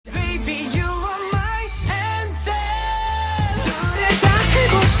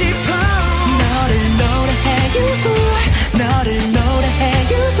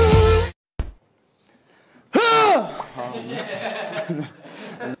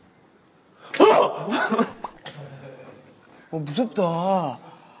무섭다.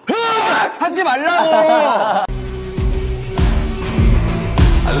 하지 말라고.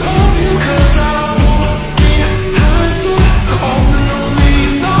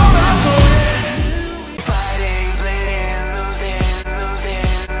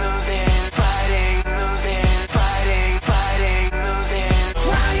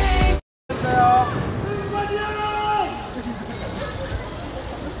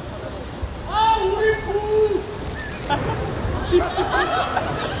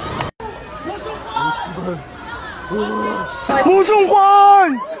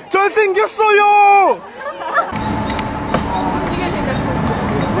 세ungkwan! 잘생겼어요!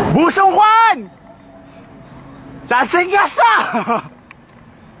 세ungkwan! 잘생겼어!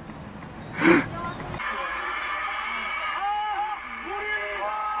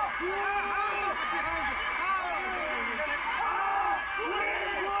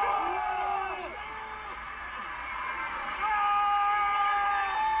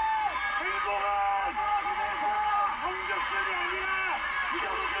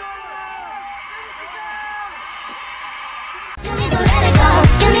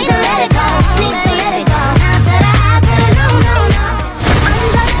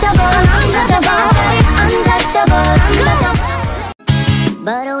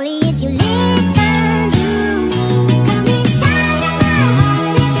 But only if you listen to me. Come inside of my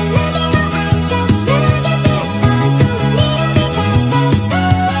heart. If you're looking for answers, look at the stars. Need me faster.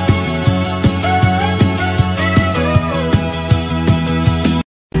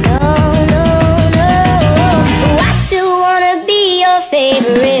 No, no, no. I still wanna be your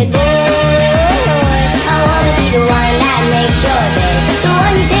favorite boy. I wanna be the one that makes sure that the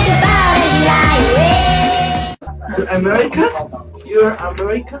one you think about is lying. America? You're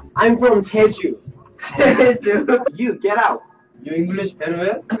American? I'm from Jeju. Jeju. You get out. You English very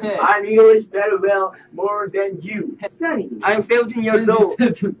well? I'm English very well, more than you. Studying. I'm 17 years old.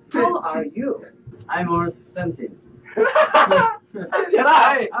 How are you? I'm almost 17. Get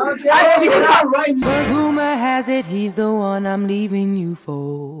out. Okay. I get out right now. But rumor has it he's the one I'm leaving you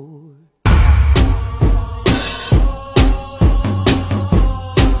for.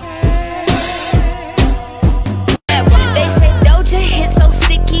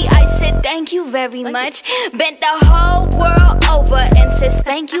 Thank you very much. Bent the whole world over and said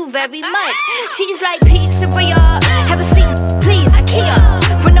thank you very much. She's like pizzeria. Have a seat, please, IKEA.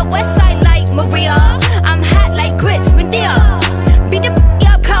 From the west side like Maria. I'm hot like grits, Medea. Beat the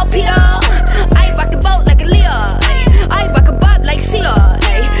up, Carl Peter. I rock the boat like a Leah. I rock a bob like Sia.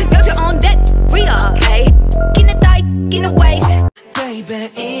 Build your own deck, Rhea. In the thigh, in the waist.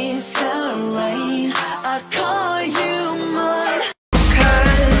 Baby, it's alright. I call you mine.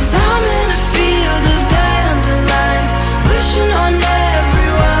 I'm in a field of dandelions, wishing on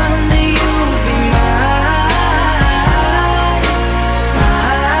everyone that you would be mine,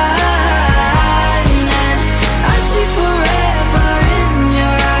 mine. And I see forever in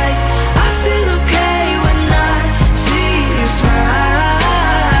your eyes. I feel okay when I see you smile,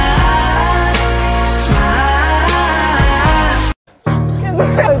 smile.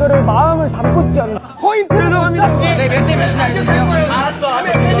 이거를 마음을 담고 싶지 않은 포인트를 못 잡지. 네, 몇 대 몇이나 알려주세요. 알았어.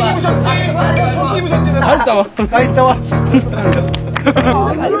 하면 패딩 입으셨지. 총 입으셨지. 다 있다 와. 다 있다 와.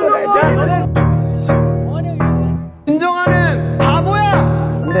 인정하는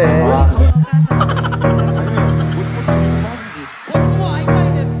바보야. 네.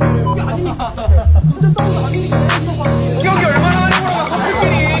 여기 얼마나 하는 거야?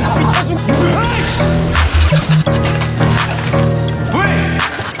 커플끼리 미쳐주고. 왜?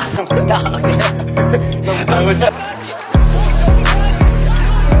 너무 잘못했어.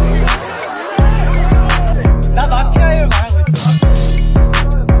 나 마피아를 말하고 있어.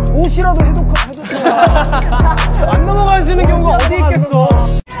 옷이라도 해줬잖아. 안 넘어가시는 경우가 어디 있겠어.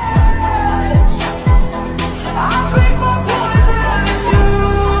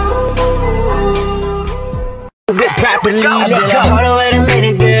 Hold on, wait a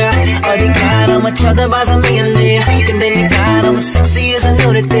minute, girl. 어디가 너무 쳐다봐서 미안해. 근데 네가 너무 섹시해서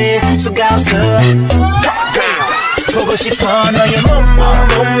눈에 띄. 수가 없어. 보고 싶어 너의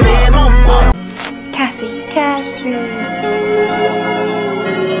몸매. Cassie.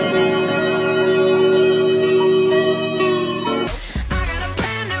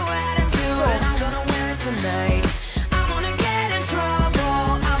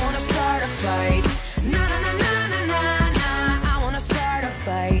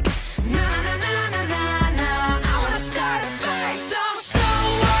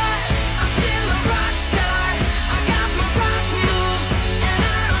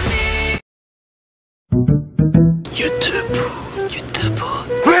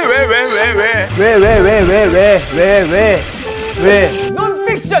 왜? 왜?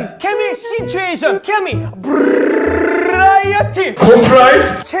 논픽션, 케미, 시츄에이션, 케미, 브라이어티.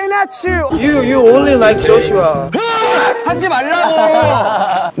 콤프라이트. 체나추. You only like Joshua. 하지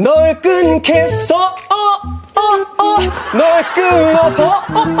말라고. 널 끊겠어. 널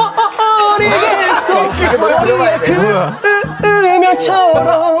끊어버리겠어. 우리의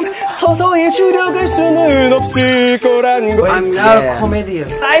음연처럼 서서히 줄여갈 수는 없을 거란 걸. I'm not a comedian.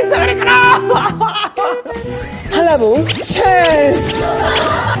 한라봉 체스.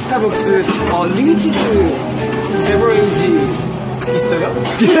 스타벅스 리미티드 베버리지 있어요?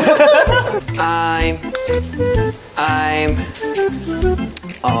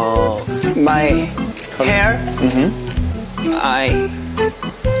 my hair.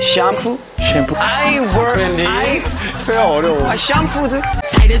 shampoo. I work. I shampooed.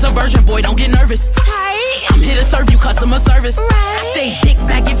 Tight as a virgin, boy, don't get nervous. Tight. I'm here to serve you customer service. Right. I say dick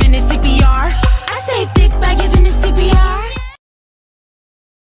back giving it CPR. I say dick back giving it CPR.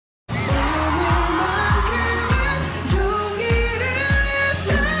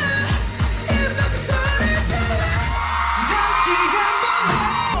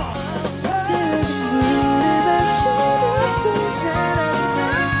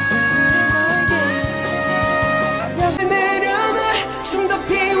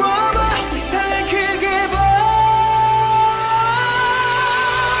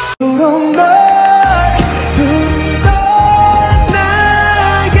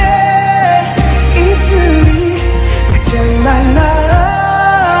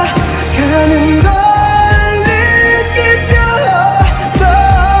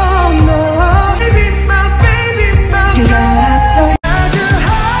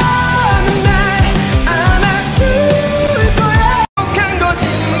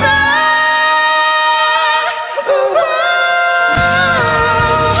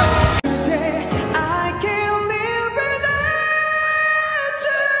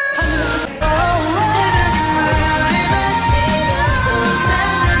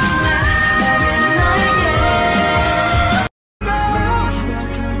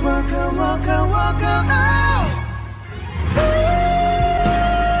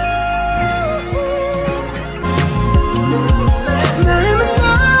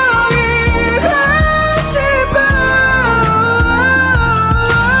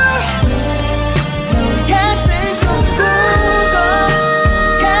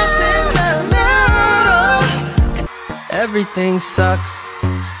 Everything sucks.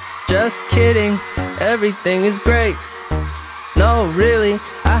 Just kidding. Everything is great. No, really,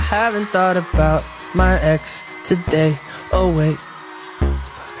 I haven't thought about my ex today. Oh, wait.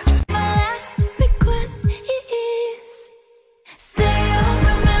 My last request is, say you'll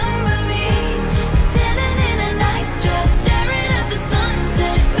remember me, standing in a nice dress, staring at the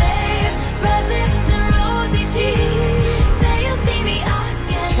sunset, babe. Red lips and rosy cheeks. Say you'll see me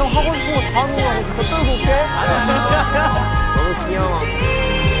again, even if it's just in your 너무 귀여워.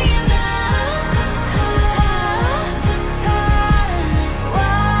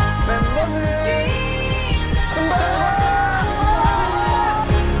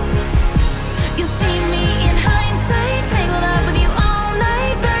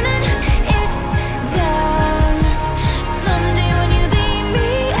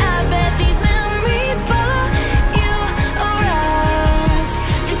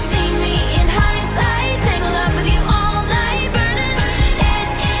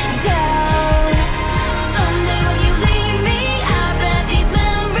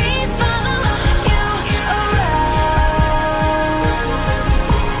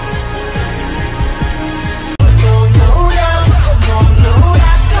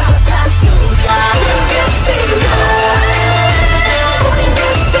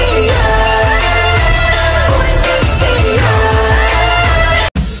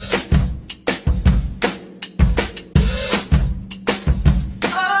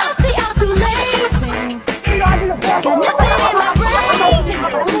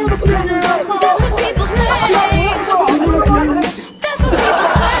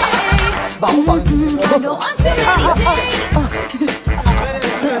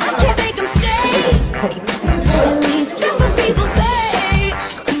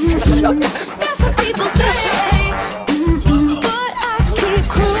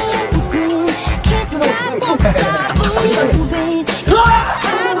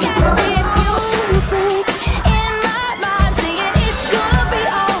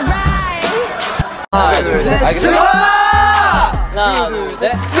 하나, 둘, 셋. 알겠습니다. 하나, 둘,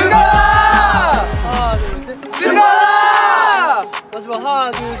 셋. 승관! 하나, 둘, 셋. 승관! 마지막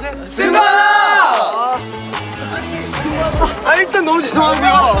하나, 둘, 셋. 승관! 승관! 일단 너무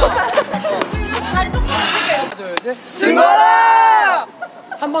죄송한데요. 다리 좀 벌릴게요. 하나, 둘, 셋. 승관아!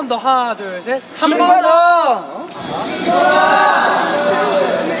 한 번 더. 하나, 둘, 셋. 한 번 더.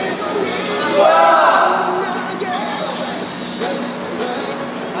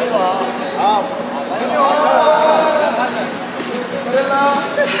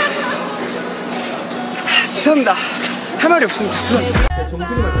 죄송합니다. 할 말이 없습니다. 죄송합니다.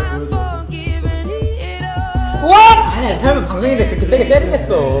 아니야, 삶은 방송인데 그렇게 세게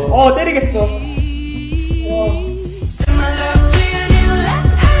때리겠어. 때리겠어.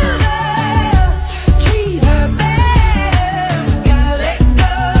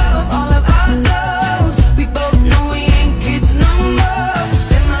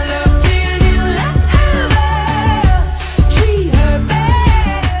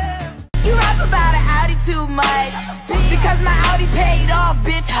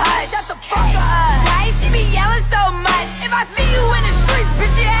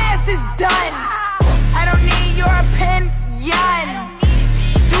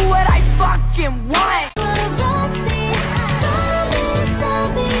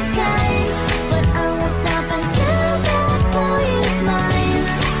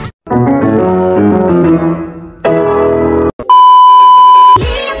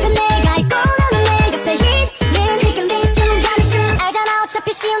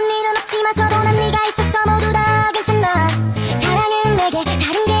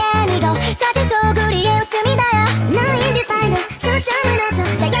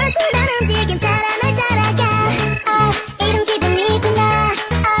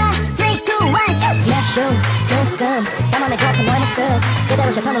 나만의 거품 너는 쓱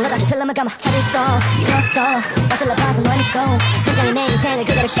그대로 셔터물러 다시 필름을 감아 사진 속 너도 맛을러 봐도 너는 속 굉장히 내 인생을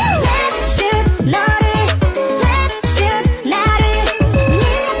그대로 shoot 너를 shoot 나를 네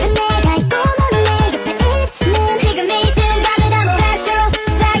옆에 내가 있고 너는 내 옆에 있는 지금 이 순간을 담아 shoot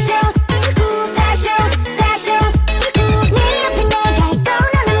네 옆에 내가 있고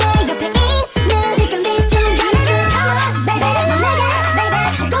너는 내 옆에 있는 지금 이 순간을 shoot Come on baby 넌 내게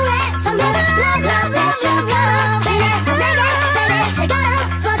초콜릿 선물 love that you go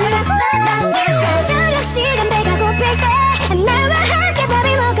시간 배가 고플 때 나와 함께 밥을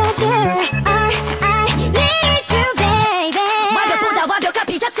먹어줘 All I need you baby 완벽보다 완벽한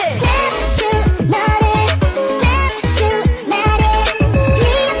피사체 Shoot 나를 Shoot 나를 네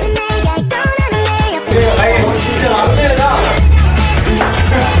옆에 내가 있고 나는 내 옆에 이거 진짜 안 되나?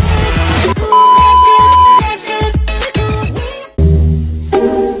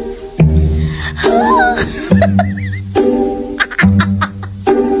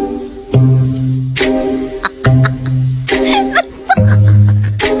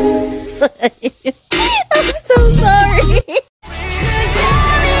 I'm so sorry.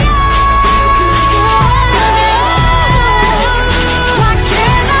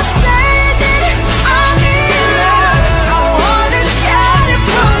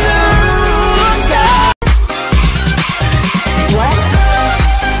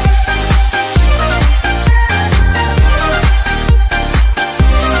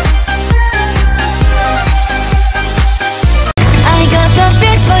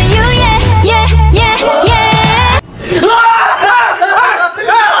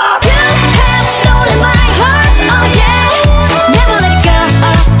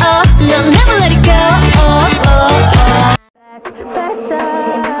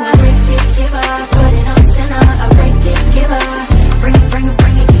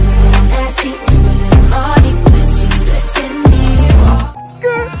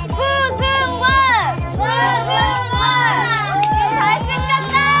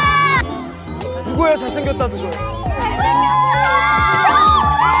 누구야 잘생겼다 누구?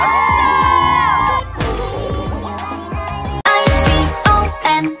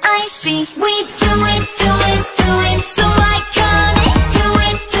 I-C-O-N-I-C We do it so iconic Do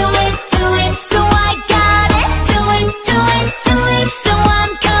it so I got it Do it so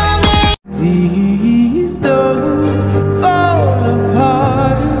I'm coming Please don't fall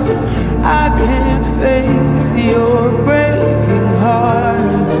apart. I can't face your breaking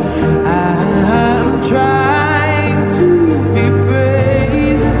heart. I'm trying to be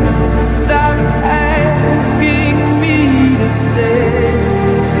brave. Stop asking me to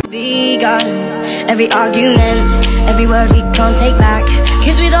stay. We got every argument, every word we can't take back.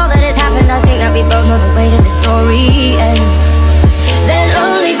 Cause with all that has happened, I think that we both know the way that the story ends. Then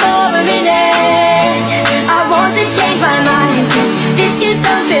only for a minute I want to change my mind, cause this just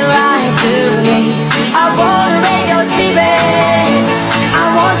don't feel right to me. I wanna raise your spirits, I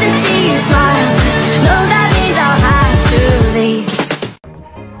want to see you smile. No, that means I'll have to leave.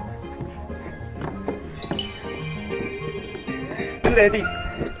 레디스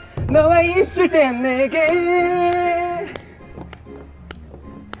너와 있을 땐 내게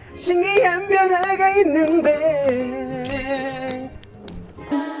신기한 변화가 있는데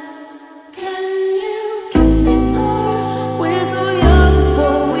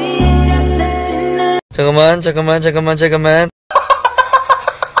잠깐만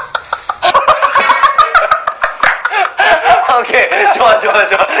오케이 좋아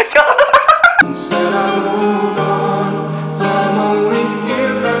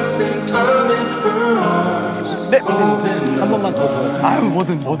네, 한 번만 더 보여줘. 아유,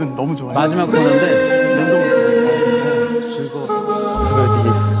 뭐든 너무 좋아요. 마지막 코너인데 랜덤으로 즐거워. 누가 이렇게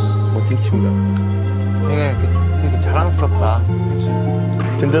멋진 친구야. 되게 자랑스럽다. 그치?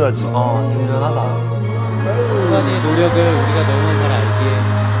 든든하지. 든든하다. 승관이 노력을 우리가 너무 잘 알기에.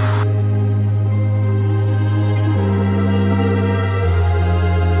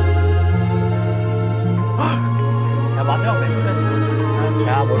 야, 마지막 멘트까지.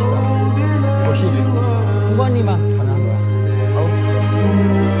 야, 멋있다. 역시 승관이만 가능한 거야.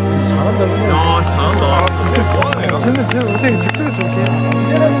 잘한다, 승관. 야, 잘한다. 뭐하네요? 쟤는 어떻게 즉석에서 이렇게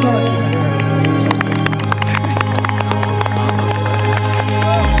쟤라는 하나씩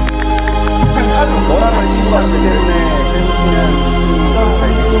아주 너랑 친구가 있기 때문에 세븐틴은 친구가 잘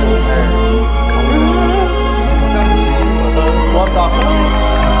되고 잘 가고 고맙다.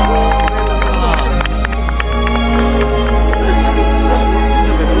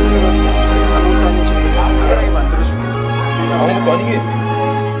 아니게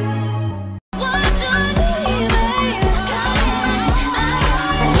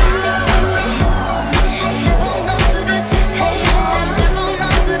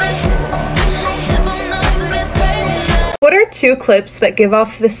What are two clips that give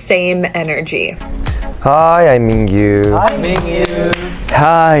off the same energy? Hi, I'm Mingyu. Hi, Mingyu.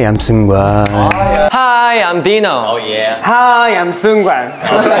 Hi, I'm Seungkwan. Hi, I'm Dino. Oh yeah. Hi, I'm Seungkwan.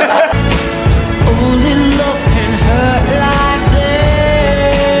 Only love can hurt like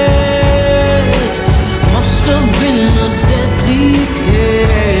this. Must have been a deadly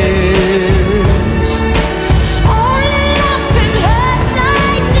kiss. Only love can hurt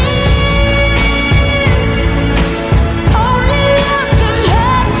like this. Only love can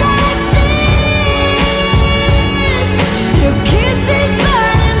hurt like this. Your kiss is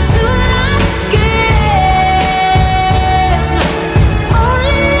burning through my skin.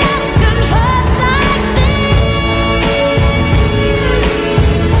 Only love can hurt like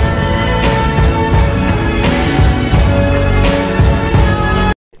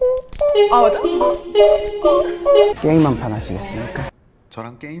맞아. 게임 한 판 하시겠습니까?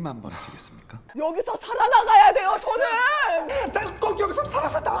 저랑 게임 한번 하시겠습니까? 여기서 살아나가야 돼요, 저는! 난 꼭 여기서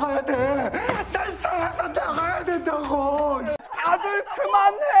살아서 나가야 돼! 난 살아서 나가야 된다고! 다들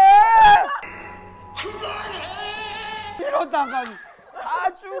그만해! 이러다간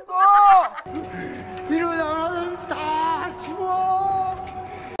다 죽어! 이러다가는 다 죽어!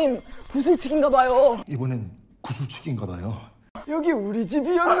 구슬치기인가 봐요. 이번엔 구슬치기인가 봐요. 여기 우리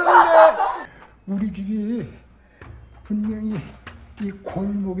집이었는데! 우리 집이 분명히 이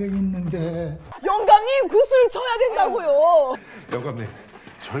골목에 있는데. 영감님, 구슬 쳐야 된다고요. 영감님,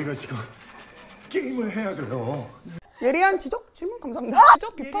 저희가 지금 게임을 해야 돼요. 예리한 지적? 질문 감사합니다.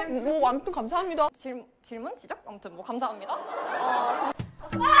 지적? 비판? 뭐 아무튼 감사합니다. 질문? 지적? 아무튼 뭐 감사합니다.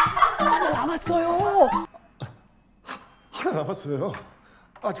 하나 남았어요. 하나 남았어요.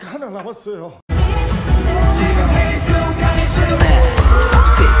 아직 하나 남았어요.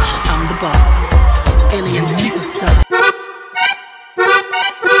 bitch, I'm the ball. Alien superstar.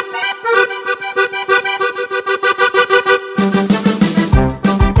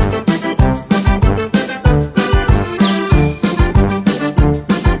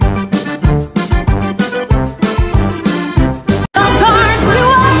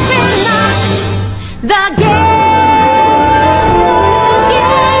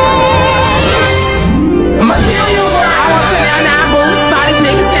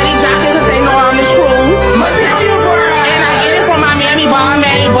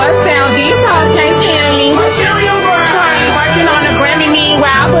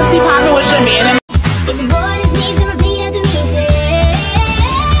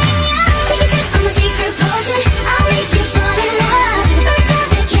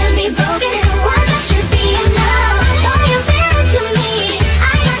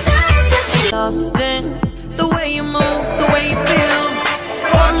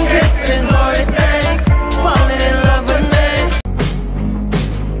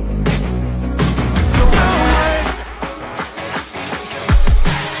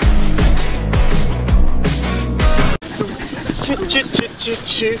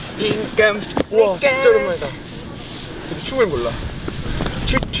 인감. 와, 진짜 오랜만이다. 춤을 몰라.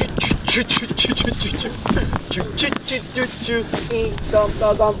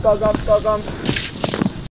 쭈쭈쭈쭈쭈쭈쭈쭈쭈쭈쭈쭈쭈